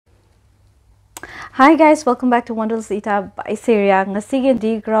Hi guys, welcome back to Wonderless Ita by Syria. Ngasi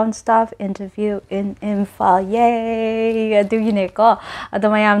di ground staff interview in Imphal. Yay! Adu yun ko. Ado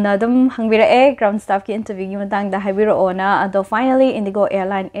mayam na dum hangbira ground staff ki interview yung matang da haibiro ona. Ado finally Indigo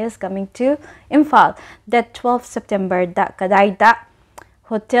Airline is coming to Imphal. That 12 September da kaday da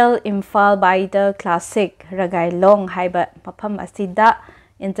Hotel Imphal by the Classic Ragay Long haiba mapam asida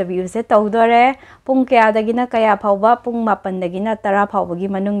interview se tawdore pung kaya dagina kaya phawba pung mapan dagina tara phawbagi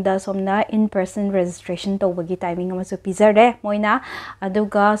manungda somna in person registration tawbagi timing ama su pizare moina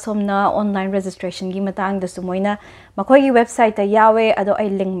aduga somna online registration gi matang da su moina makoi gi website ta yawe ado ai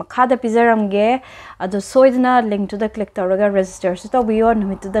link makada pizaramge ado soidna link to the click tawraga register su tawbiyo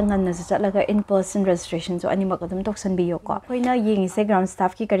numit da ngan na chatlaga in person registration so ani makadum toksan biyo ko koina ying se ground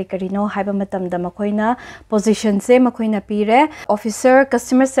staff ki kari kari no haiba matam da makoina position se makoina pire officer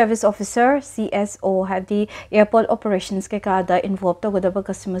Customer Service Officer CSO have the airport operations ke kada involved to godaba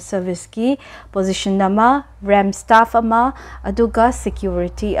customer service ki position nama RAM staff ama aduga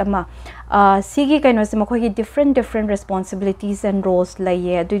security ama sigi kaino se makoi different responsibilities and roles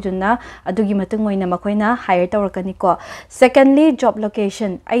laye aduduna adugi matung oina makoina hire tawrakani ko secondly job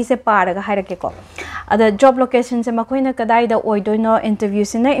location ai se paraga hairake ko ada job location se makoina kadai da oidoino interview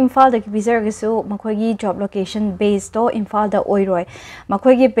sina Imphal da bizar gisu makoi job location based to Imphal da oiroi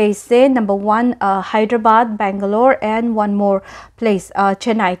makoi base se number 1 Hyderabad Bangalore and one more place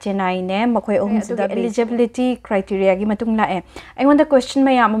Chennai ne makoi the eligibility criteria gi matung la e I want the question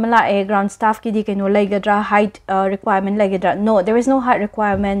mayam mala e ground staff ki di kaino laigadra height requirement laigadra no there is no height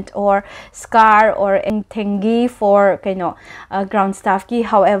requirement or scar or anything for kaino ground staff ki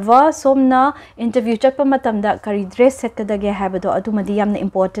however somna interview chatpa matamda kari dress set kadage habado adumadi yamna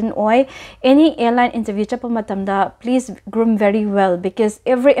important oi any airline interview chatpa matamda please groom very well because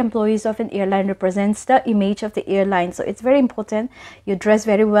every employees of an airline represents the image of the airline so it's very important you dress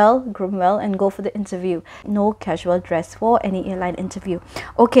very well groom well and go for the interview no casual dress for any airline interview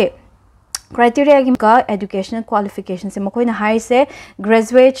okay criteria ka educational qualifications se makoina high se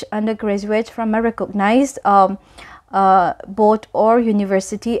graduate undergraduate from a recognized board or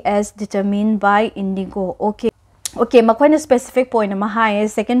university as determined by Indigo okay makoina specific point ma high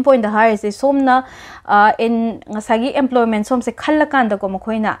second point the high is somna in ngasagi employment som se khallakanda ko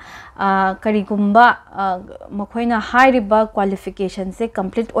makoina karigumba makoina high riba qualification se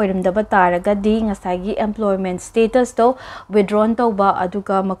complete oirim da bataraga di ngasagi employment status to withdrawn to ba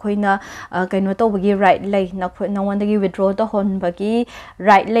aduga makoina kaino to bagi right lay na wandagi withdraw to hon bagi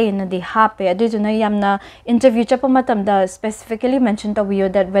right lay na di hape adujuna yamna interview chapa matam da specifically mentioned to you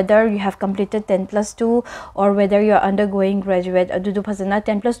that whether you have completed 10+2 or whether you are undergoing graduate adudu phasana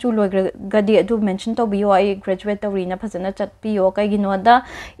 10+2 logadi adu mention to bio I graduate tawrina phasana chatpiyo kai ginoda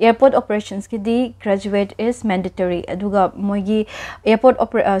airport operations ki di graduate is mandatory aduga moigi airport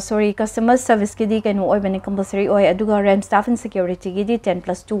customer service ki di kaino oi bani compulsory oi aduga RAM staff and security ki di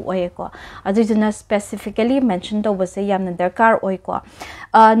 10+2 oi ko adujuna specifically mention to base yamna darkar oi ko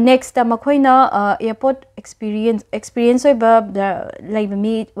next makoina airport experience oi ba like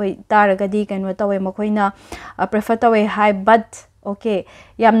me oi taragadi kaino tawe makoina prefer tawe high but okay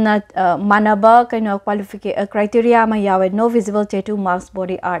yamna manaba kaino qualification criteria ma yawe no visible tattoo marks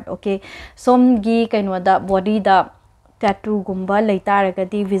body art okay somgi kaino da body da tattoo gumba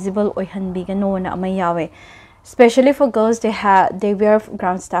leitaragadi visible oihanbi ga no na ma yawe especially for girls they wear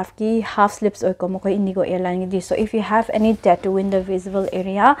ground staff ki half slips or komo ko Indigo Airline di so if you have any tattoo in the visible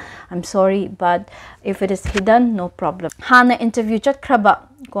area I'm sorry but if it is hidden no problem hana interview chat kraba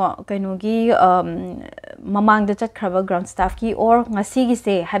ko kaino gi mamang da chat kraba ground staff ki or ngasi gi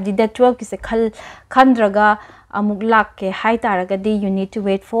se have the that 12 ki se khandraga amuk lak ke hai taragadi you need to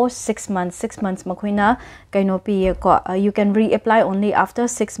wait for 6 months makoina kaino pi ko you can reapply only after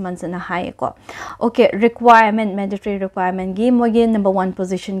 6 months in a high ko okay mandatory requirement gi mogi number 1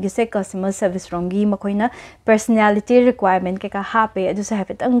 position gi se customer service rongi makoina personality requirement ke ka hape adu se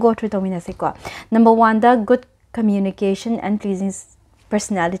have it ang go through tomina se ko number 1 the good communication and pleasing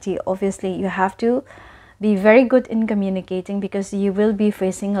personality obviously you have to be very good in communicating because you will be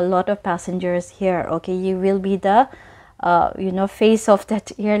facing a lot of passengers here okay you will be the face of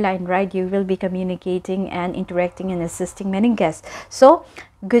that airline right you will be communicating and interacting and assisting many guests so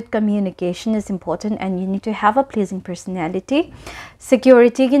good communication is important and you need to have a pleasing personality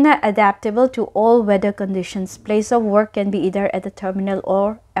security gina adaptable to all weather conditions place of work can be either at the terminal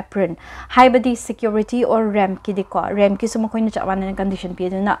or apron haibadi security or ramp ki sumakoy na chawana condition pi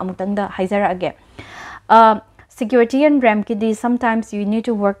na amutang da haizara age security and ramp ki di sometimes you need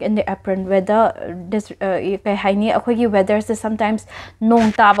to work in the apron whether this haini akhoi weather se sometimes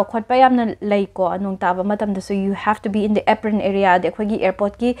nong taba khotpa yamna lai ko nong taba matam da so you have to be in the apron area de akhoi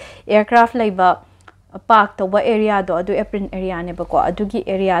airport ki aircraft laiba park to ba area do adu apron area ne ba ko adu gi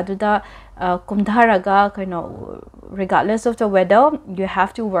area du da kumdharaga regardless of the weather you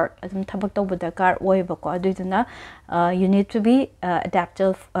have to work adum thabak to ba kar oi ba ko adu duna you need to be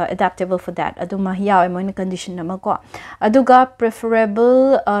adaptable for that adu ma yaw mo in condition na ma ko aduga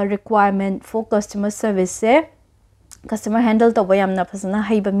preferable requirement for customer service se customer handle to ba yamna phasana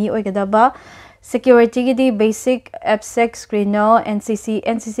haiba mi oi gadaba security gi di basic AppSec screener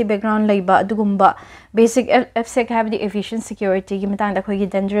NCC background laiba adugumba basic AppSec have the aviation security gi matang da khoi gi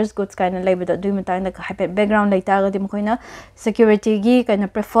dangerous goods kind laiba do du matang da hyper background laita ga di moina security gi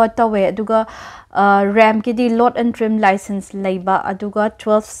kind prefer to we aduga RAM gi di load and trim license laiba aduga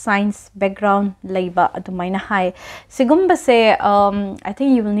 12 science background laiba adumaina high sigumba se I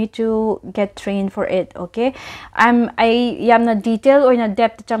think you will need to get trained for it. Okay, I yamna detail or in a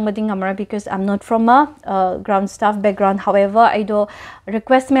depth changbading amara because I'm not from a ground staff background. However, I do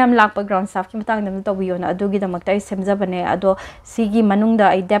request me am lakpa ground staff ki matang nam to wiyo na adugi da magtai semza bane ado sigi manungda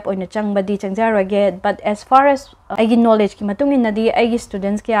I depth or in a changbadi changjarage. But as far as I knowledge ki matung in nadi I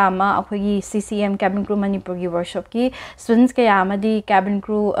students ki ama akogi CCM cabin crew Manipuri workshop ki students ki ama di cabin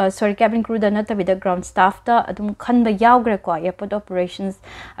crew cabin crew da na tabi da ground staff da adum khanda yawgre ko airport operations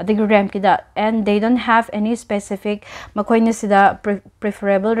adigi ramp ki da and they don't have any specific makoi na sida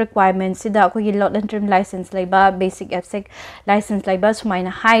preferable requirements sida akogi lot and trim license laiba basic AppSec license laiba sumaina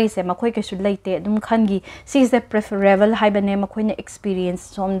high se makoi ka should laite adum khangi si is the preferable high bane makoi na experience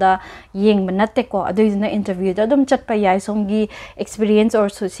somda yeng banate ko adu is na interview da chat pa yai somgi experience or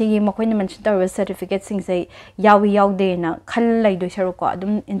so sigi makoi na mention ta certificate sing say yawi yawde na khal lai do sharu ko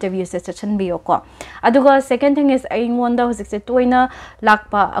adum interview se session bi ko aduga second thing is I wonder hosik se toina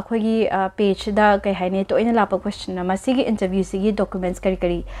lakpa akogi page da kai haine toina lakpa question na masigi interview sigi documents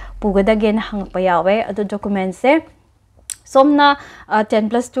kari pugada gen hang pa yawe adu documents se somna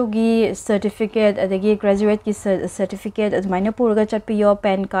 10+2 gi certificate adagi graduate ki certificate admaina purga chapiyo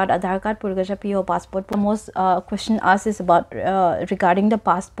pan card aadhar card purga chapiyo passport most question asked is about regarding the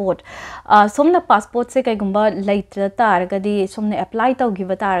passport somna passport se kai gumba later taragadi somna apply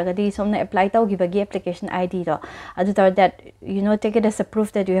tawgiba taragadi somna apply tawgibagi application ID ro adu that take it as a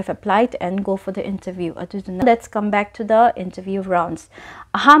proof that you have applied and go for the interview let's come back to the interview rounds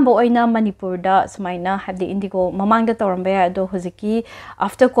ahamba oina Manipur da sumaina have the Indigo mamanga tawramba ado hoziki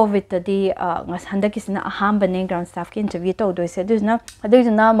after COVID tadi handa kisina ahamba ne ground staff ki interview to do se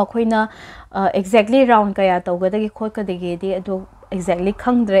aduna makoina exactly round kaya tawgadagi khokadagi di ado exactly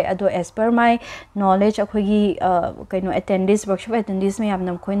khangdre ado as per my knowledge akogi kaino attendees workshop attendees me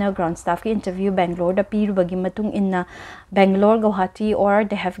amnam koina ground staff ki interview Bangalore da piru bagi matung inna Bangalore Guwahati or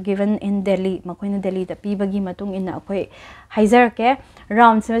they have given in Delhi makoina Delhi da pi bagi matung inna akoi haizer ke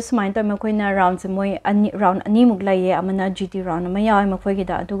round se sumain to makoina round se moi round ani muglaye amana GT round ma yawe makoi gi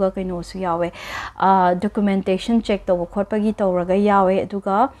da aduga kaino su yawe documentation check to khotpagi tawraga yawe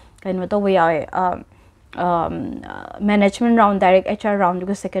aduga kaino to yawe management round direct HR round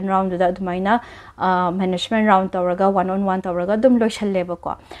duga second round da dumaina management round tawraga one-on-one tawraga dum loishalle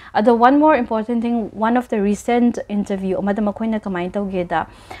ko ado one more important thing one of the recent interview amada makoina kamai tawge da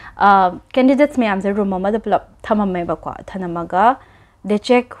candidates me amza room amada thamame ba ko thanamaga they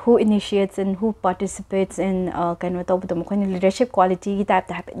check who initiates and who participates in kind of top the leadership quality ki type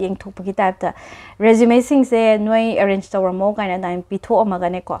ta yeng thok ki type ta resume sing se noi arrange tawra mo kind of time pitho amaga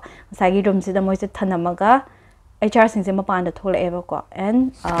ne ko sagi room se da moi se thanamaga HR sing se mapan da thola eba ko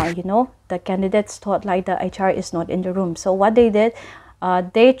and the candidates thought like the HR is not in the room so what they did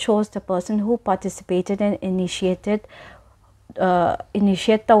they chose the person who participated and initiated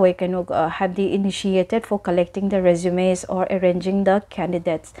the way have the initiated for collecting the resumes or arranging the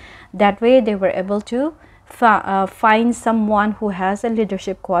candidates that way they were able to find someone who has a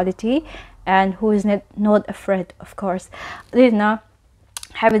leadership quality and who is not afraid of course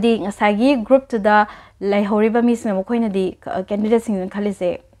have the ngasagi group to the laihoriba mi sna mokoina di candidates sing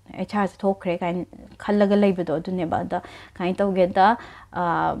khalise HR thokre kain khallaga leibado dune ba da kain tawge da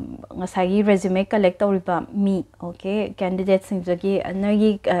ngasagi resume collect tawriba mi okay candidates sing jagi anagi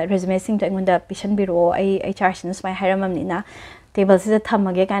resume sing ta pisan biro ai HR sin smai haramam ni na table se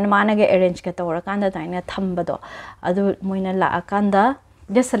thamage kain manage arrange ka tawra kanda taina thambado adu moina la akanda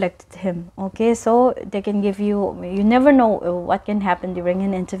they selected him okay so they can give you never know what can happen during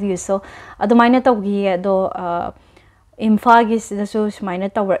an interview so adu maina tawgi ado Imphal is the so minor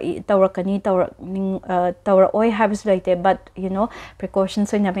tower kani tower oi habs like but you know precautions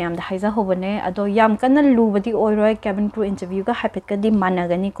so nyam the haiza hobone ado yam kana lubadi oi roi cabin crew interview ga hapet ka di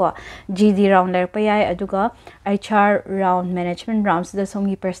managani ko GD round ler pa yai aduga HR round management rounds the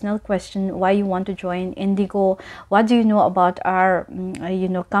songi personal question why you want to join Indigo, what do you know about our you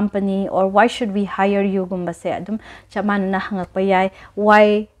know company, or why should we hire you gumba se adum chaman na hangak pa yai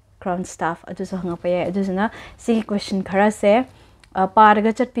why ground staff adu so hanga pa yai adu na si question khara se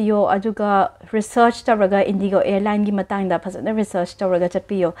paraga chatpiyo aduga research tawraga Indigo airline gi matang da phasana research tawraga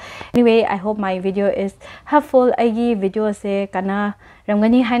chatpiyo. Anyway, I hope my video is helpful. Aigi video se kana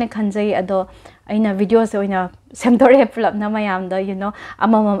ramgani haina khanjai ado aina video se oina semdore pulap na mayam da you know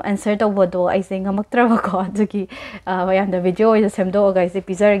amamam answer tawbodo ai se ngamaktra ko adugi mayam da video oina semdo ga se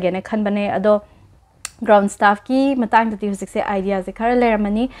pizar again khanbane ado ground staff ki matang da tiu se ideas e khara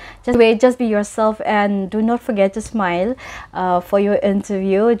lermani. Just be yourself and do not forget to smile for your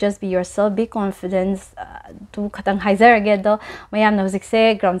interview. Just be yourself, be confident. To khatang haizer again do mayam na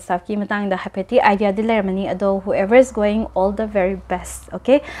se ground staff ki matang da happy idea de lermani ado whoever is going all the very best.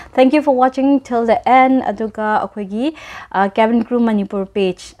 Okay, thank you for watching till the end. Aduga akogi cabin crew Manipur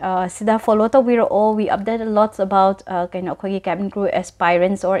page sida follow to we update lots about kind of akogi cabin crew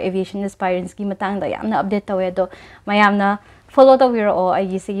aspirants or aviation aspirants ki matang da yam update tawe do mayam na follow the video or I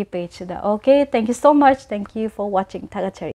page da. Okay, thank you so much. Thank you for watching. Tagachari.